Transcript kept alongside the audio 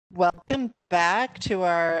Welcome back to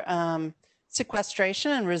our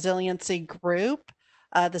sequestration and resiliency group.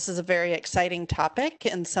 This is a very exciting topic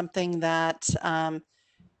and something that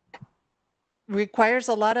requires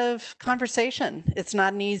a lot of conversation. It's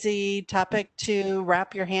not an easy topic to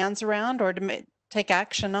wrap your hands around or to take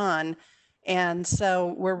action on. And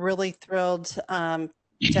so we're really thrilled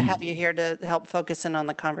to have you here to help focus in on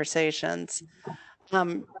the conversations.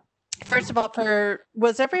 First of all,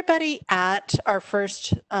 was everybody at our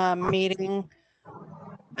first meeting?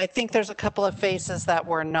 I think there's a couple of faces that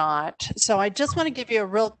were not. So I just want to give you a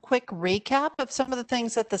real quick recap of some of the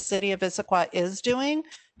things that the City of Issaquah is doing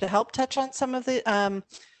to help touch on some of the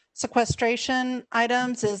sequestration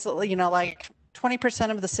items. Is, you know, like 20%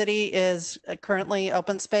 of the city is currently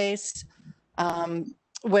open space,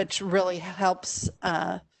 which really helps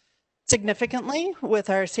significantly with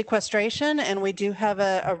our sequestration. And we do have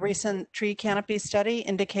a recent tree canopy study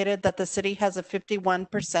indicated that the city has a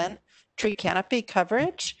 51% tree canopy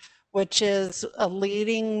coverage, which is a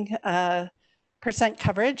leading percent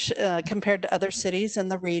coverage compared to other cities in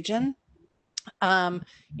the region. You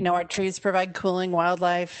know, our trees provide cooling,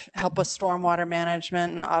 wildlife, help with stormwater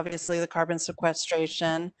management, and obviously the carbon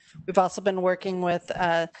sequestration. We've also been working with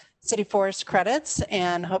city forest credits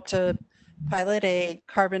and hope to pilot a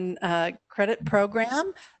carbon credit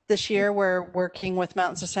program. This year, we're working with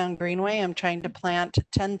Mountains of Sound Greenway. I'm trying to plant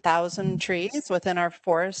 10,000 trees within our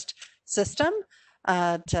forest system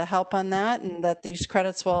to help on that, and that these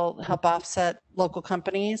credits will help offset local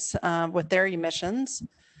companies with their emissions.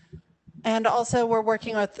 And also we're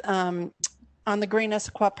working with on the Green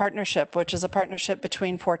Issaquah Partnership, which is a partnership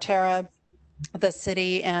between Forterra, the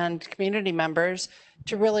city, and community members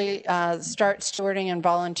to really start stewarding and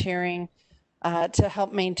volunteering to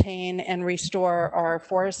help maintain and restore our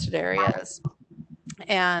forested areas.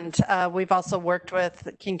 And we've also worked with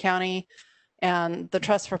King County and the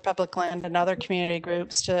Trust for Public Land and other community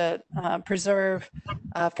groups to preserve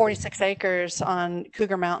 46 acres on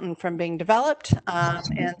Cougar Mountain from being developed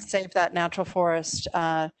and save that natural forest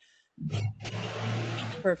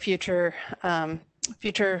for future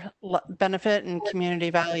benefit and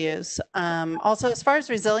community values. Also, as far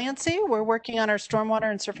as resiliency, we're working on our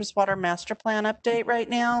stormwater and surface water master plan update right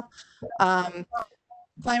now.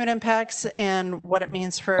 Climate impacts and what it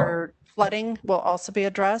means for flooding will also be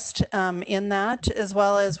addressed in that, as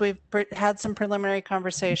well as we've had some preliminary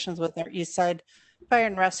conversations with our East Side Fire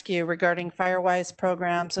and Rescue regarding Firewise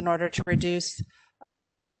programs in order to reduce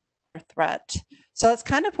our threat. So that's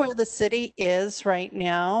kind of where the city is right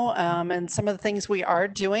now, and some of the things we are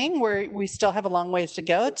doing. We still have a long ways to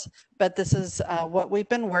go, but this is what we've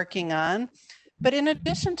been working on. But in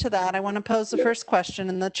addition to that, I want to pose the first question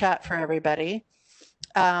in the chat for everybody.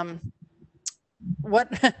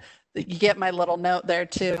 What you get my little note there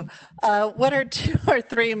too. What are 2 or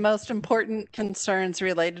 3 most important concerns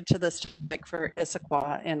related to this topic for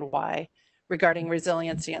Issaquah and why regarding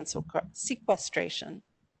resiliency and sequestration?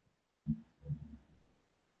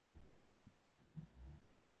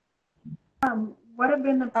 What have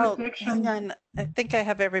been the predictions? Hang on. I think I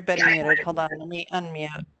have everybody muted. Hold on, let me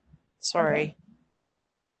unmute. Sorry.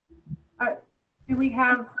 Do we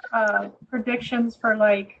have predictions for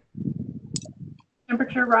like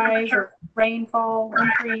temperature rise or rainfall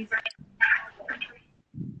increase?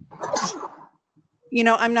 You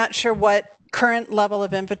know, I'm not sure what current level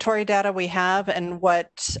of inventory data we have and what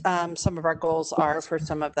some of our goals are for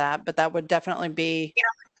some of that, but that would definitely be,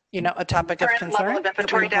 you know, a topic of concern. Level of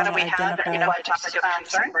inventory data we have, and, you know, a topic of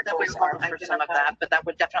concern that we want for some of that, but that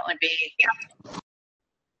would definitely be.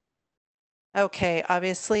 Okay,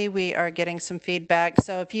 obviously we are getting some feedback.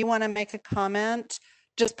 So if you want to make a comment,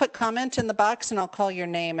 just put comment in the box and I'll call your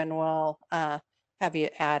name and we'll have you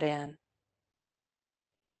add in.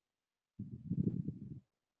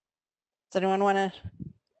 Does anyone want to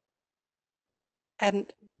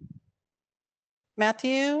add?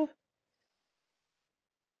 Matthew?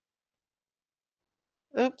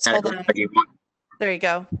 Oops, hold on. There you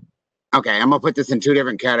go. Okay, I'm gonna put this in 2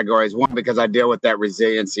 different categories. One, because I deal with that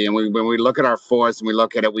resiliency, and when we look at our forests and we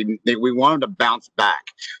look at it, we want them to bounce back.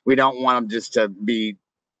 We don't want them just to be,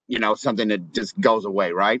 you know, something that just goes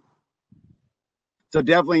away, right? So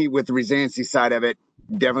definitely with the resiliency side of it,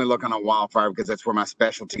 definitely looking on wildfire, because that's where my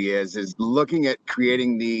specialty is looking at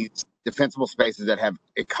creating these defensible spaces that have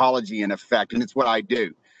ecology and effect, and it's what I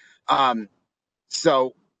do.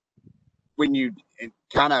 So when you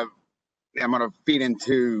kind of, I'm gonna feed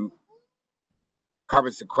into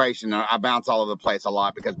carbon sequestration, I bounce all over the place a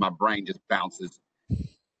lot because my brain just bounces.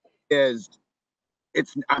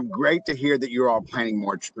 I'm great to hear that you're all planting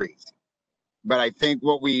more trees, but I think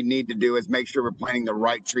what we need to do is make sure we're planting the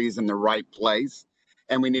right trees in the right place.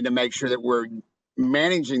 and we need to make sure that we're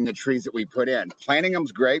managing the trees that we put in. Planting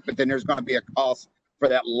them's great, but then there's going to be a cost for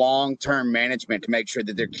that long-term management to make sure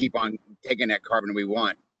that they keep on taking that carbon we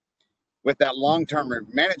want. With that long-term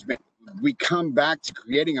management, we come back to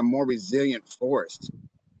creating a more resilient forest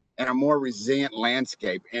and a more resilient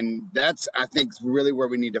landscape. And that's, I think, really where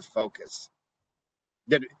we need to focus.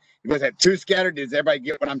 Was that too scattered? Does everybody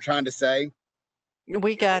get what I'm trying to say?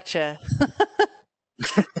 We gotcha.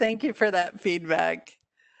 Thank you for that feedback.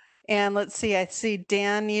 And let's see, I see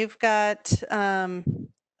Dan, you've got a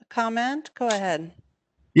comment. Go ahead.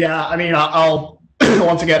 Yeah, I mean, I'll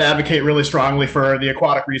once again advocate really strongly for the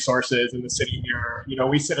aquatic resources in the city here. You know,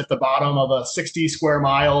 we sit at the bottom of a 60 square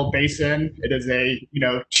mile basin. It is a, you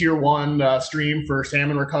know, tier 1 stream for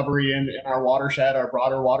salmon recovery in our watershed, our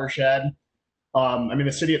broader watershed. I mean,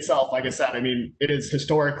 the city itself, like I said, I mean, it is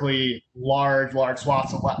historically large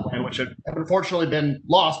swaths of wetland, which have unfortunately been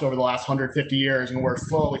lost over the last 150 years. And we're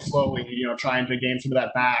slowly, you know, trying to gain some of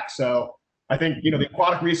that back. So I think, you know, the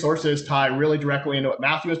aquatic resources tie really directly into what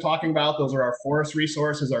Matthew was talking about. Those are our forest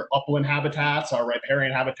resources, our upland habitats, our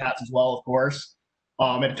riparian habitats as well, of course.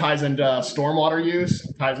 It ties into stormwater use,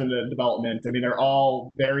 it ties into development. I mean, they're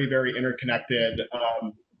all very, very interconnected.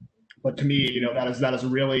 But to me, you know, that is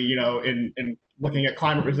really, you know, in looking at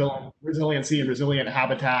climate resiliency and resilient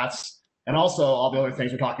habitats, and also all the other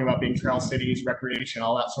things we're talking about being trail cities, recreation,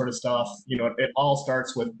 all that sort of stuff. You know, it all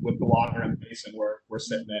starts with the water and the basin we're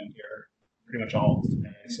sitting in here, pretty much all today.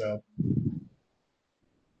 So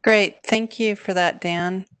Great. Thank you for that,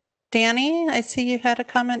 Dan. Danny, I see you had a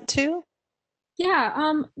comment too.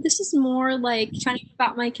 Yeah, this is more like kind of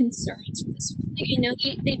about my concerns with this one. Like, I know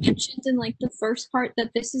they mentioned in like the first part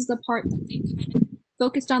that this is the part that they kind of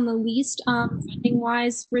focused on the least, funding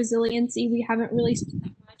wise. Resiliency, we haven't really spent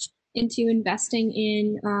that much into investing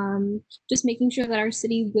in just making sure that our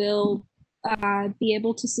city will be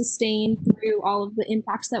able to sustain through all of the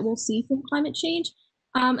impacts that we'll see from climate change.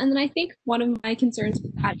 And then I think one of my concerns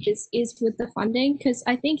with that is with the funding, because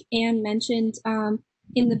I think Anne mentioned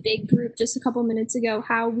in the big group just a couple minutes ago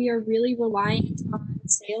how we are really reliant on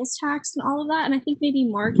sales tax and all of that. And I think maybe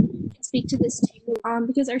Mark can speak to this too,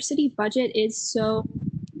 because our city budget is so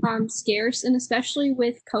scarce, and especially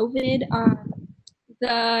with COVID,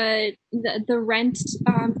 the rent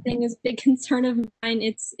thing is a big concern of mine.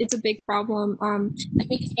 It's a big problem. I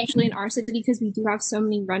think especially in our city because we do have so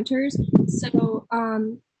many renters. So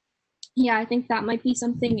yeah, I think that might be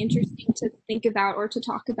something interesting to think about or to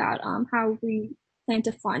talk about, how we plan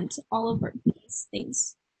to fund all of these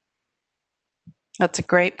things. That's a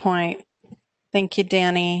great point. Thank you,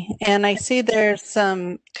 Danny. And I see there's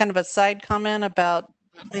some kind of a side comment about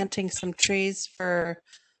planting some trees for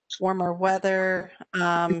warmer weather.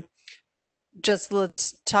 Just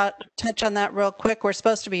let's touch on that real quick. We're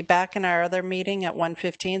supposed to be back in our other meeting at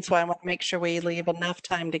 1:15, so I want to make sure we leave enough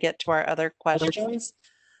time to get to our other questions.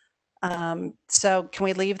 So can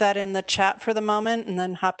we leave that in the chat for the moment and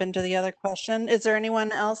then hop into the other question? Is there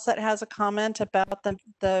anyone else that has a comment about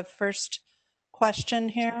the first question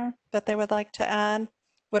here that they would like to add?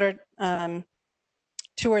 What are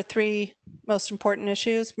 2 or 3 most important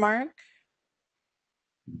issues? Mark?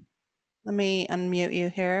 Let me unmute you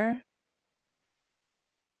here.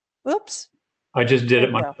 Oops. I just did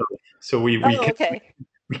it myself. So we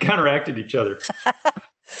counteracted each other.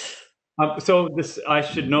 So this, I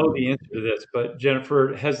should know the answer to this, but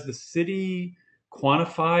Jennifer, has the city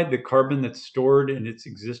quantified the carbon that's stored in its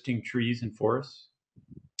existing trees and forests?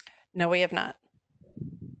 No, we have not.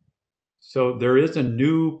 So there is a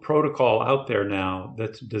new protocol out there now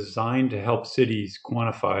that's designed to help cities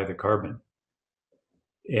quantify the carbon.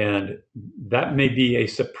 And that may be a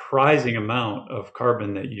surprising amount of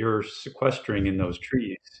carbon that you're sequestering in those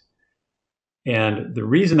trees. And the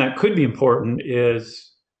reason that could be important is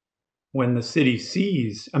when the city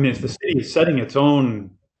sees, I mean, if the city is setting its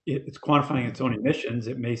own, it's quantifying its own emissions,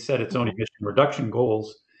 it may set its own emission reduction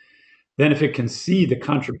goals. Then if it can see the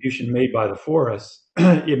contribution made by the forest,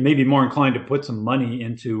 it may be more inclined to put some money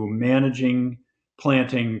into managing,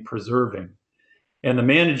 planting, preserving. And the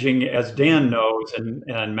managing, as Dan knows,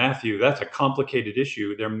 and Matthew, that's a complicated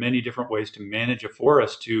issue. There are many different ways to manage a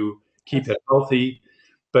forest to keep it healthy.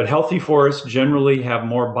 But healthy forests generally have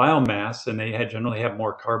more biomass and they generally have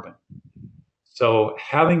more carbon. So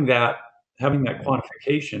having that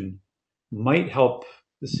quantification might help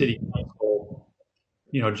the city council,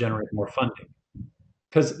 generate more funding.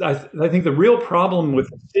 Because I think the real problem with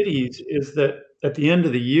cities is that at the end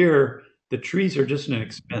of the year, the trees are just an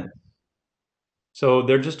expense. So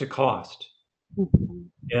they're just a cost.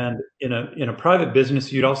 And in a private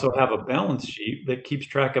business, you'd also have a balance sheet that keeps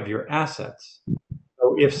track of your assets.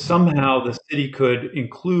 So if somehow the city could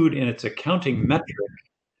include in its accounting metric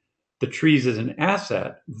the trees as an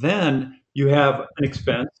asset, then you have an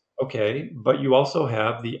expense, okay, but you also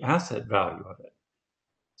have the asset value of it.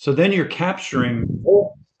 So then you're capturing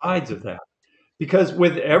both sides of that. Because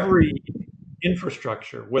with every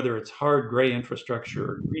infrastructure, whether it's hard gray infrastructure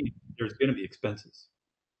or green, there's going to be expenses.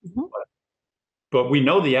 Mhm. But we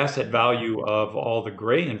know the asset value of all the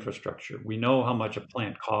gray infrastructure. We know how much a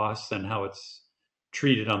plant costs and how it's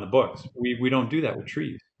treated on the books. We don't do that with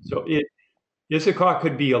trees. So Issaquah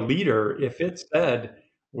could be a leader if it said,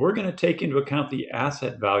 we're going to take into account the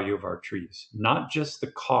asset value of our trees, not just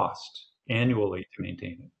the cost annually to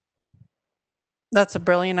maintain it. That's a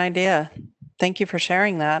brilliant idea. Thank you for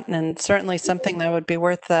sharing that. And certainly something that would be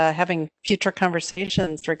worth having future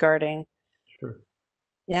conversations regarding. Sure.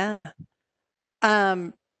 Yeah.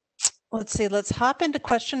 Let's see, let's hop into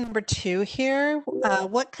question number 2 here.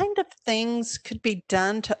 What kind of things could be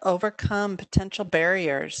done to overcome potential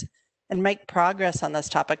barriers and make progress on this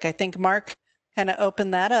topic? I think Mark kind of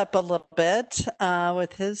opened that up a little bit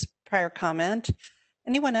with his prior comment.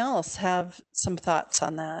 Anyone else have some thoughts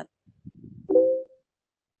on that?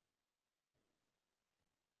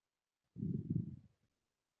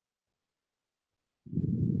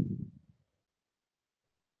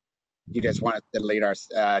 You just want us to lead our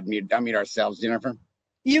unmute ourselves, Jennifer?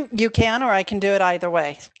 You can, or I can do it either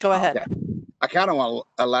way. Go ahead. Yeah. I kind of want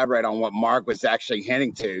to elaborate on what Mark was actually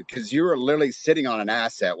hinting to, because you are literally sitting on an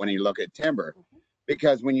asset when you look at timber.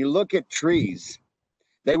 Because when you look at trees,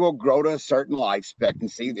 they will grow to a certain life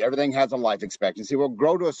expectancy. Everything has a life expectancy. Will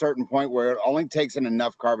grow to a certain point where it only takes in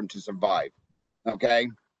enough carbon to survive. Okay,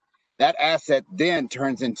 that asset then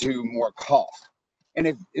turns into more cost.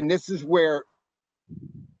 And this is where,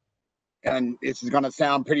 and this is going to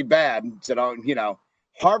sound pretty bad, so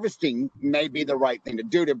harvesting may be the right thing to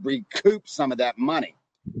do to recoup some of that money.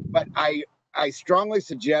 But I strongly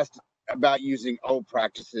suggest about using old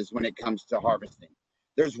practices when it comes to harvesting.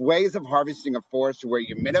 There's ways of harvesting a forest where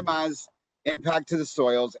you minimize impact to the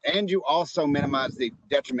soils and you also minimize the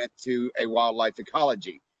detriment to a wildlife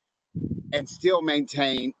ecology and still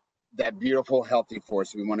maintain that beautiful, healthy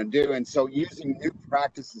forest we want to do. And so using new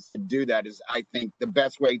practices to do that is, I think, the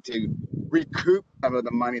best way to recoup some of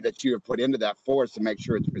the money that you have put into that forest to make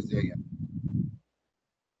sure it's resilient.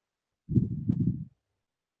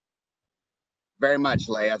 Very much,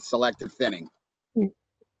 Leah. Selective thinning.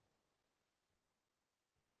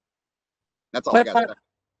 That's all I got to say.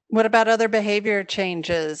 What about other behavior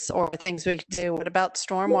changes or things we could do? What about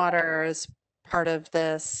stormwater as part of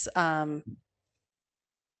this?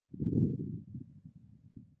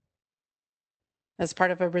 As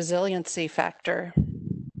part of a resiliency factor?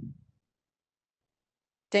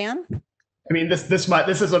 Dan? I mean, this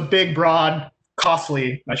is a big, broad,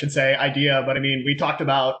 costly, I should say, idea. But I mean, we've talked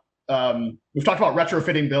about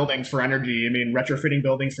retrofitting buildings for energy. I mean, retrofitting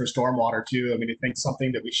buildings for stormwater too. I mean, I think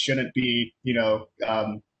something that we shouldn't be,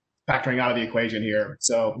 factoring out of the equation here.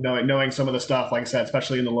 So knowing some of the stuff, like I said,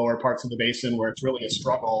 especially in the lower parts of the basin where it's really a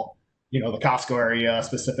struggle, the Costco area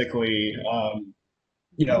specifically.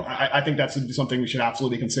 I think that's something we should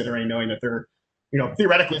absolutely be considering, knowing that there,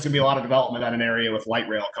 theoretically, it's going to be a lot of development in an area with light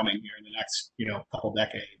rail coming here in the next, couple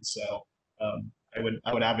decades. So I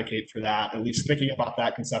would advocate for that, at least thinking about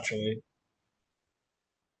that conceptually.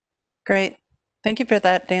 Great. Thank you for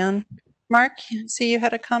that, Dan. Mark, I see you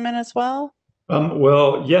had a comment as well.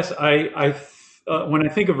 Well, yes, I when I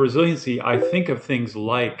think of resiliency, I think of things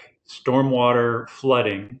like stormwater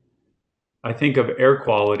flooding. I think of air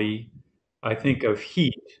quality. I think of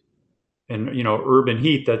heat and, urban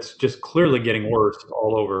heat that's just clearly getting worse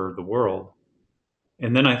all over the world.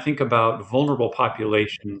 And then I think about vulnerable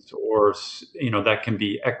populations or, that can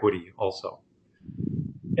be equity also.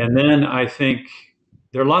 And then I think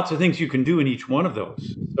there are lots of things you can do in each one of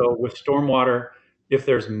those. So with stormwater, if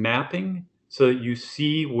there's mapping so that you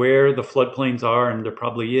see where the floodplains are, and there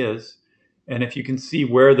probably is, and if you can see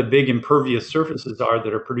where the big impervious surfaces are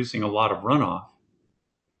that are producing a lot of runoff.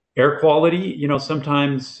 Air quality,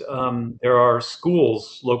 sometimes there are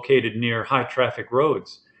schools located near high traffic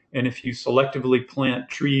roads. And if you selectively plant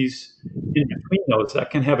trees in between those,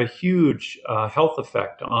 that can have a huge health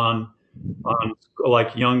effect on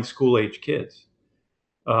like young school age kids.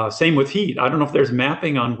 Same with heat. I don't know if there's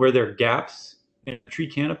mapping on where there are gaps in a tree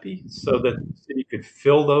canopy so that the city could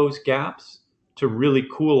fill those gaps to really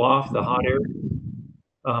cool off the hot air.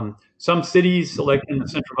 Some cities, like in the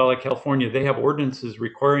Central Valley of California, they have ordinances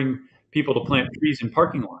requiring people to plant trees in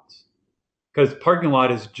parking lots because parking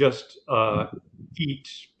lot is just heat,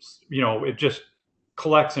 it just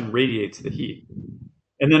collects and radiates the heat.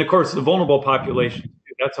 And then, of course, the vulnerable population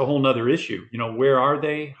that's a whole nother issue. You know, where are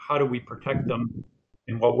they? How do we protect them?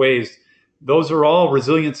 In what ways? Those are all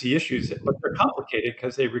resiliency issues, but they're complicated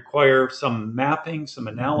because they require some mapping, some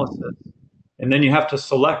analysis, and then you have to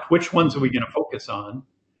select which ones are we going to focus on,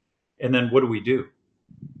 and then what do we do?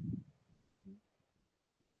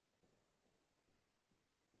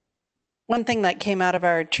 One thing that came out of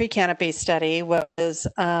our tree canopy study was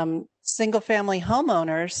single family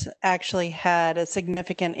homeowners actually had a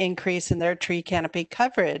significant increase in their tree canopy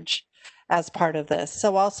coverage as part of this.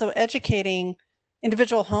 So also educating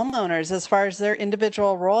individual homeowners as far as their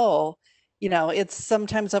individual role. You know, it's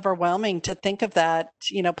sometimes overwhelming to think of that,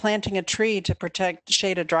 you know, planting a tree to protect,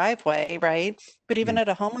 shade a driveway, right? But even at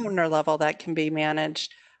a homeowner level, that can be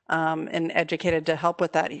managed and educated to help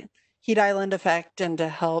with that heat island effect and to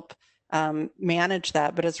help manage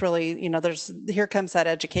that. But it's really, you know, here comes that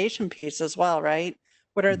education piece as well, right?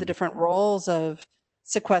 What are the different roles of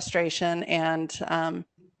sequestration and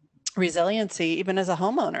resiliency, even as a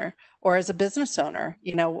homeowner or as a business owner,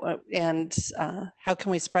 you know, and how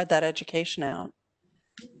can we spread that education out?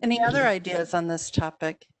 Any other ideas on this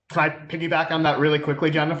topic? Can I piggyback on that really quickly,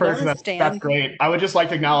 Jennifer? Yes, That's great. I would just like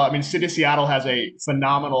to acknowledge, I mean, City of Seattle has a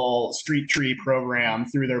phenomenal street tree program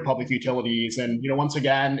through their public utilities. And, you know, once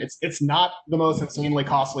again, it's not the most insanely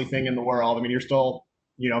costly thing in the world. I mean, you're still,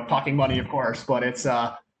 you know, talking money, of course, but it's,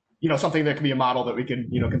 you know, something that could be a model that we could,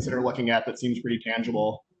 you know, consider looking at that seems pretty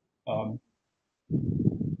tangible.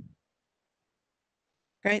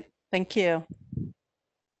 Great, thank you.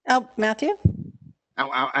 Oh, Matthew?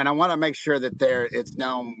 And I want to make sure that it's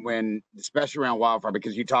known when, especially around wildfire,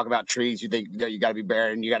 because you talk about trees, you think you got to be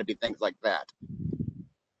buried and you got to be things like that.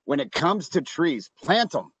 When it comes to trees,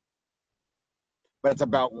 plant them, but it's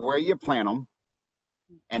about where you plant them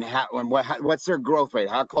and what's their growth rate,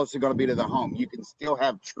 how close they're going to be to the home. You can still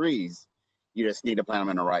have trees, you just need to plant them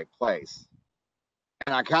in the right place.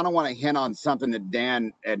 And I kind of want to hint on something that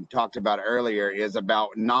Dan had talked about earlier, is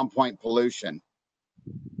about non-point pollution.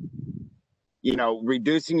 You know,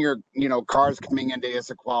 reducing your, you know, cars coming into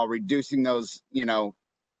Issaquah, reducing those, you know,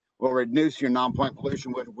 will reduce your non-point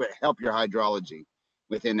pollution, would help your hydrology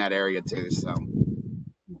within that area too. So,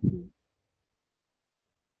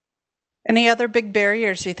 any other big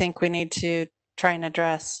barriers you think we need to try and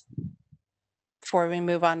address before we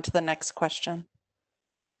move on to the next question?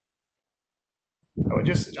 I would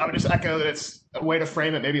just echo that it's a way to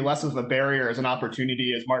frame it, maybe less of a barrier as an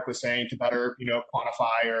opportunity, as Mark was saying, to better, you know,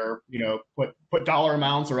 quantify or, you know, put dollar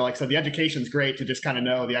amounts, or like I said, the education's great to just kind of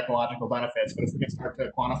know the ecological benefits, but if we can start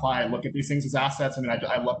to quantify and look at these things as assets, I mean,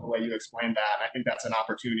 I love the way you explained that. And I think that's an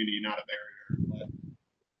opportunity, not a barrier.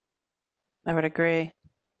 I would agree.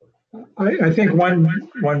 I think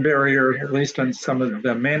one barrier, at least on some of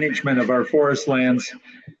the management of our forest lands,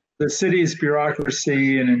 the city's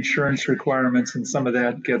bureaucracy and insurance requirements, and some of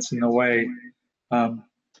that gets in the way.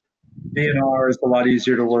 DNR is a lot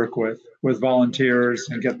easier to work with volunteers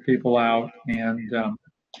and get people out, and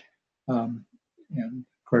of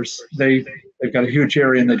course they've got a huge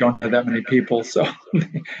area and they don't have that many people, so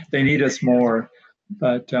they need us more.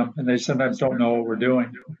 But and they sometimes don't know what we're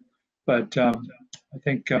doing. But I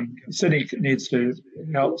think the city needs to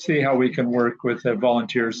help see how we can work with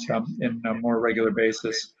volunteers in a more regular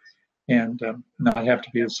basis, and not have to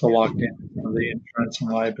be so locked in the insurance and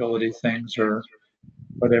liability things, or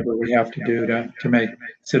whatever we have to do to make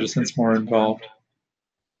citizens more involved.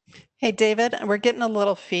 Hey, David, we're getting a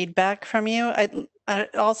little feedback from you.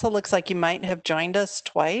 It also looks like you might have joined us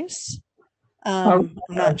twice. I'm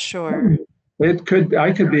not sure. I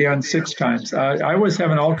could be on 6 times. I was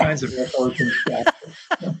having all kinds of echoes and stuff.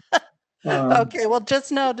 Okay, well,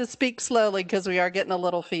 just know to speak slowly because we are getting a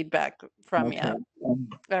little feedback from you.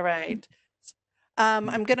 All right.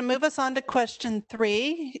 I'm going to move us on to question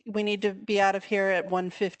 3. We need to be out of here at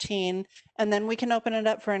 1:15, and then we can open it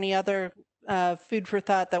up for any other food for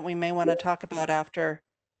thought that we may want to talk about after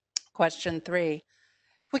question 3.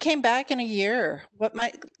 If we came back in a year, what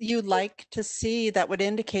might you like to see that would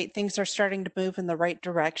indicate things are starting to move in the right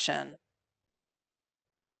direction?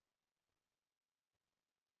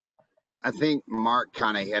 I think Mark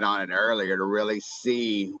kind of hit on it earlier, to really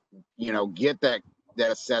see, you know, get that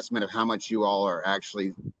assessment of how much you all are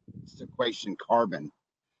actually sequestering carbon.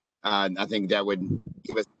 I think that would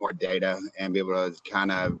give us more data and be able to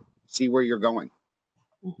kind of see where you're going.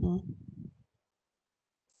 Mm-hmm.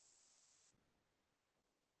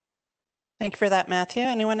 Thank you for that, Matthew.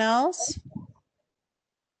 Anyone else?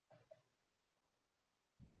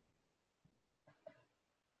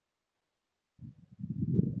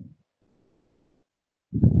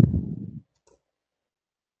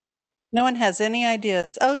 No one has any ideas.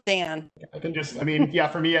 Oh, Dan. I can just, I mean, yeah,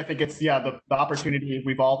 for me, I think it's, yeah, the opportunity,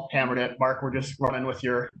 we've all hammered it. Mark, we're just running with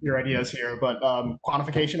your ideas here, but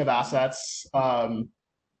quantification of assets.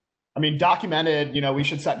 I mean, documented, you know, we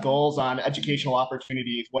should set goals on educational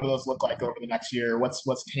opportunities. What do those look like over the next year?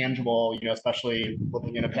 What's tangible, you know, especially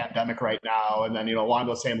living in a pandemic right now. And then, you know, along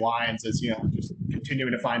those same lines is, you know, just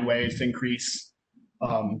continuing to find ways to increase,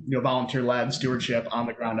 you know, volunteer-led stewardship on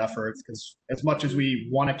the ground efforts. Because as much as we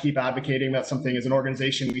want to keep advocating that something as an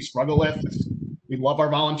organization we struggle with, we love our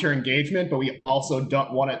volunteer engagement, but we also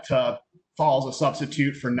don't want it to fall as a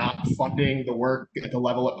substitute for not funding the work at the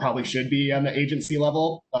level it probably should be on the agency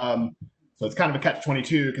level. So it's kind of a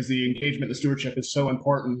catch-22 because the engagement, the stewardship is so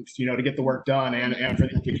important, you know, to get the work done and for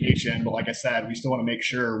the education. But like I said, we still want to make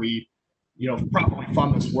sure we, you know, properly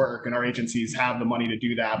fund this work, and our agencies have the money to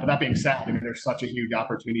do that. But that being said, I mean, there's such a huge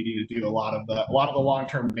opportunity to do a lot of the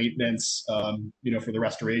long-term maintenance, you know, for the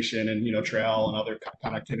restoration and, you know, trail and other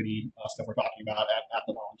connectivity stuff we're talking about at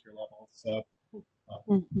the volunteer level. So.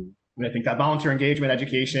 And I think that volunteer engagement,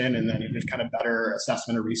 education, and then just kind of better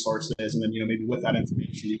assessment of resources, and then, you know, maybe with that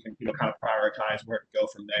information, you can, you know, kind of prioritize where to go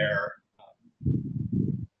from there.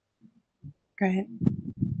 Great.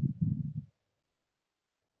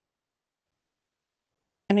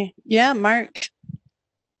 Yeah, Mark.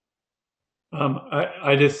 I'm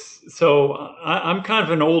kind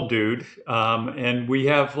of an old dude, and we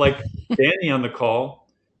have like Danny on the call,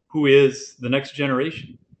 who is the next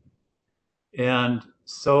generation. And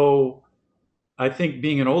so I think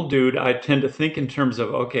being an old dude, I tend to think in terms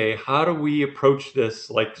of, okay, how do we approach this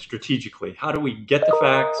like strategically? How do we get the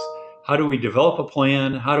facts? How do we develop a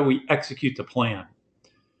plan? How do we execute the plan?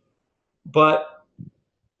 But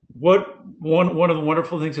one of the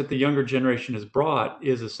wonderful things that the younger generation has brought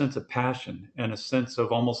is a sense of passion and a sense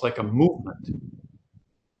of almost like a movement.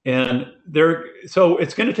 And so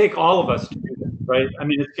it's going to take all of us to do that, right? I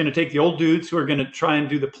mean, it's going to take the old dudes who are going to try and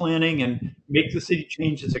do the planning and make the city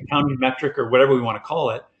change as a county metric or whatever we want to call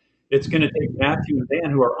it. It's going to take Matthew and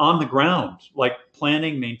Dan who are on the ground, like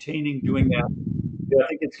planning, maintaining, doing that. I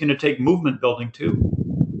think it's going to take movement building too.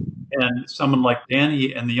 And someone like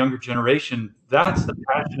Danny and the younger generation, that's the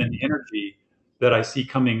passion and the energy that I see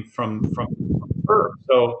coming from her.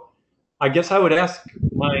 So I guess I would ask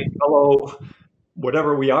my fellow,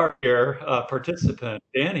 whatever we are here, participant,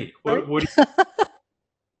 Danny, what do you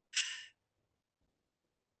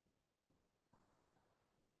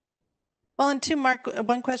Well, and two, Mark,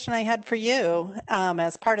 one question I had for you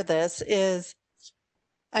as part of this is,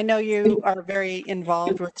 I know you are very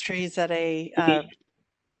involved with trees at a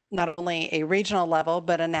not only a regional level,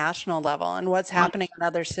 but a national level, and what's happening in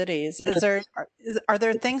other cities. Are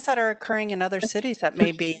there things that are occurring in other cities that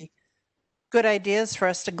may be good ideas for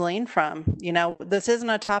us to glean from? You know, this isn't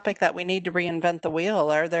a topic that we need to reinvent the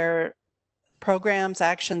wheel. Are there programs,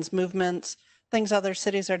 actions, movements, things other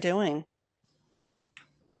cities are doing?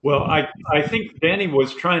 Well, I think Danny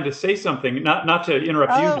was trying to say something, not to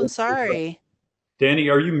interrupt you. Oh, sorry. Danny,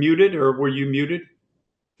 are you muted, or were you muted?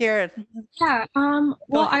 Here. Yeah.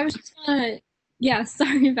 Well, I was just gonna. Yeah.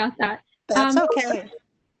 Sorry about that. That's okay.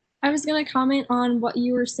 I was gonna comment on what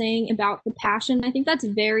you were saying about the passion. I think that's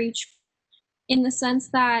very true, in the sense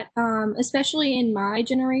that, especially in my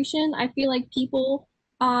generation, I feel like people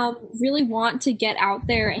really want to get out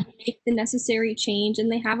there and make the necessary change,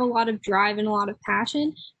 and they have a lot of drive and a lot of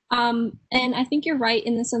passion. And I think you're right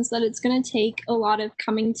in the sense that it's going to take a lot of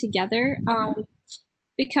coming together.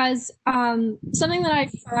 Because something that I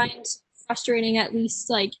find frustrating, at least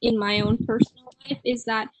like in my own personal life, is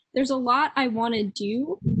that there's a lot I want to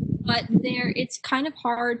do, but it's kind of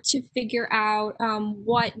hard to figure out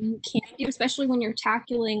what you can do, especially when you're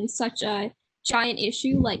tackling such a giant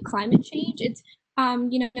issue like climate change. It's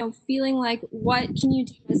you know, feeling like, what can you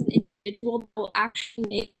do as an individual that will actually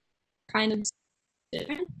make kind of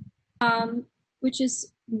decision, which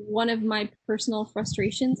is one of my personal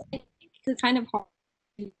frustrations. I think it's kind of hard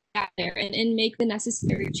out there and make the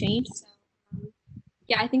necessary change. So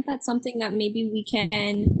yeah, I think that's something that maybe we can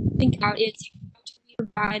think about, is how do we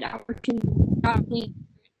provide opportunity not only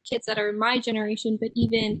kids that are my generation, but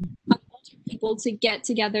even older people to get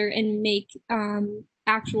together and make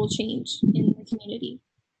actual change in the community.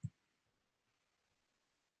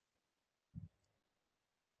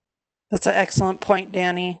 That's an excellent point,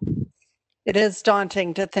 Danny. It is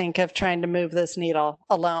daunting to think of trying to move this needle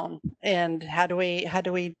alone. And how do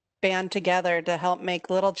we band together to help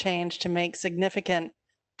make little change to make significant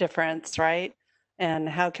difference, right? And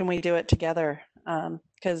how can we do it together?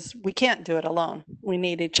 Because we can't do it alone. We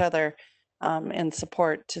need each other and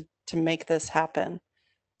support to make this happen.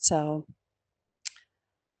 So,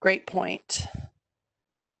 great point.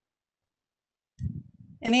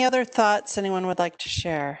 Any other thoughts anyone would like to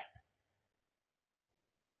share?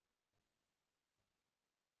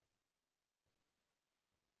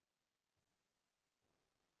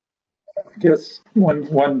 Yes,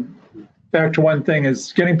 back to one thing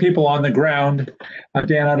is getting people on the ground.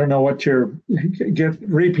 Dan, I don't know what your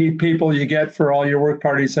repeat people you get for all your work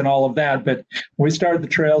parties and all of that, but when we started the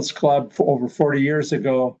Trails Club over 40 years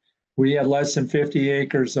ago, we had less than 50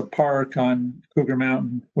 acres of park on Cougar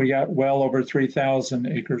Mountain. We got well over 3,000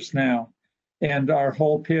 acres now. And our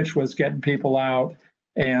whole pitch was getting people out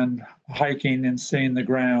and hiking and seeing the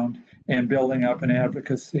ground and building up an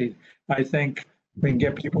advocacy. I think we can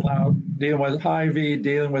get people out dealing with Hy-Vee,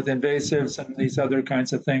 dealing with invasives and these other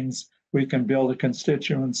kinds of things. We can build a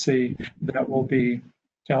constituency that will be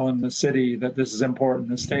telling the city that this is important,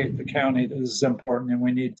 the state, the county, that this is important, and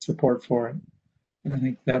we need support for it. And I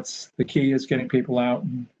think that's the key, is getting people out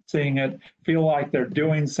and seeing it, feel like they're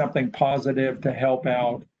doing something positive to help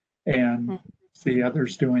out, and see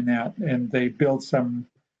others doing that. And they build some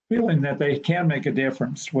feeling that they can make a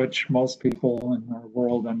difference, which most people in our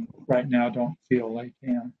world and right now don't feel they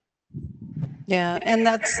can. Yeah, and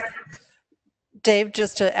that's, Dave,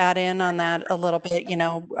 just to add in on that a little bit, you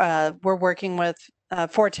know, we're working with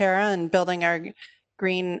Forterra and building our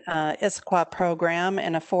Green Issaquah program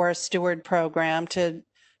and a forest steward program to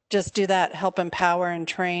just do that, help empower and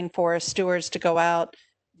train forest stewards to go out,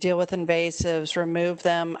 deal with invasives, remove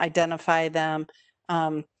them, identify them,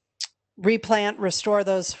 replant, restore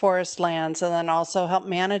those forest lands, and then also help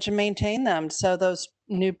manage and maintain them so those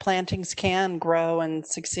new plantings can grow and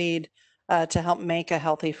succeed to help make a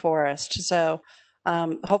healthy forest. So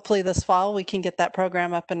hopefully this fall we can get that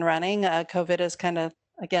program up and running. COVID has kind of,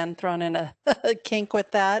 again, thrown in a kink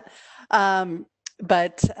with that.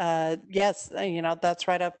 But yes, you know, that's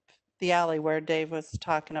right up the alley where Dave was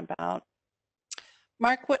talking about.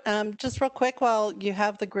 Mark, just real quick, while you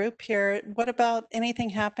have the group here, what about anything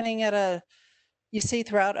happening at you see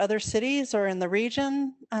throughout other cities or in the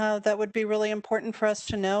region that would be really important for us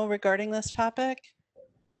to know regarding this topic?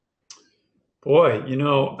 Boy, you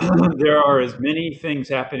know, there are as many things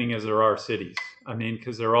happening as there are cities. I mean,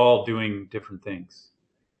 because they're all doing different things.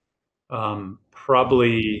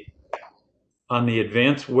 Probably on the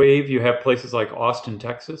advanced wave, you have places like Austin,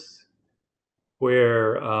 Texas,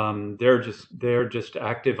 where they're just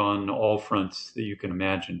active on all fronts that you can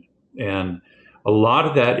imagine. And a lot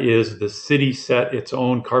of that is the city set its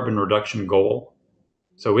own carbon reduction goal.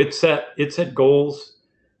 So it set goals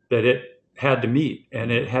that it had to meet,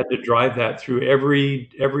 and it had to drive that through every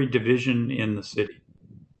division in the city.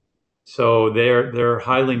 So they're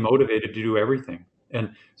highly motivated to do everything.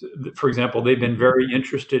 And for example, they've been very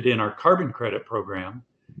interested in our carbon credit program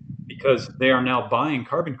because they are now buying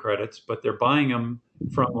carbon credits, but they're buying them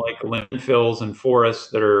from like landfills and forests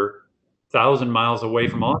that are 1,000 miles away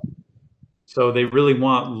from Austin. So they really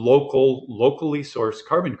want locally sourced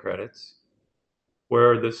carbon credits,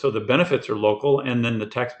 where the benefits are local and then the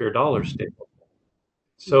taxpayer dollars stay local.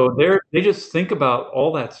 So they just think about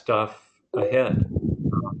all that stuff ahead.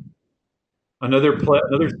 Another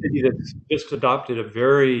city that's just adopted a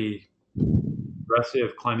very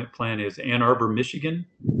aggressive climate plan is Ann Arbor, Michigan.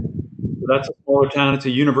 So that's a smaller town. It's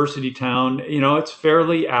a university town. You know, it's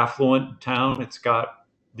fairly affluent town. It's got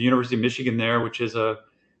the University of Michigan there, which is a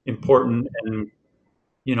important and,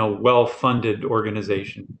 you know, well-funded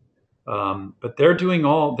organization. But they're doing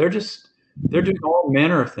all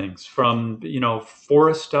manner of things, from, you know,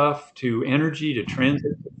 forest stuff to energy to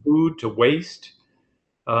transit to food to waste.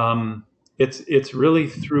 It's really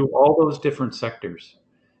through all those different sectors.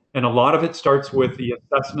 And a lot of it starts with the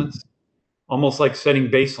assessments, almost like setting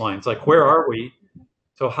baselines, like where are we?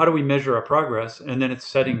 So how do we measure our progress? And then it's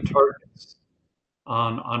setting targets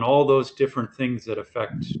on all those different things that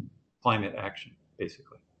affect climate action,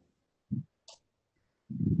 basically.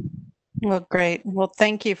 Well, great. Well,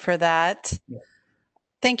 thank you for that. Yeah.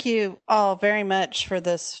 Thank you all very much for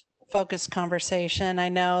this focused conversation. I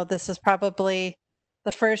know this is probably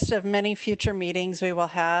the first of many future meetings we will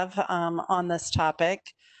have on this topic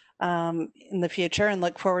in the future, and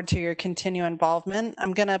look forward to your continued involvement.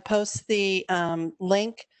 I'm going to post the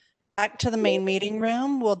link back to the main meeting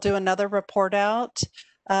room. We'll do another report out,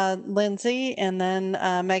 Lindsay, and then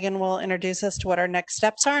Megan will introduce us to what our next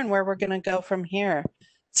steps are and where we're going to go from here.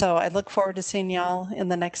 So I look forward to seeing y'all in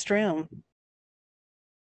the next room.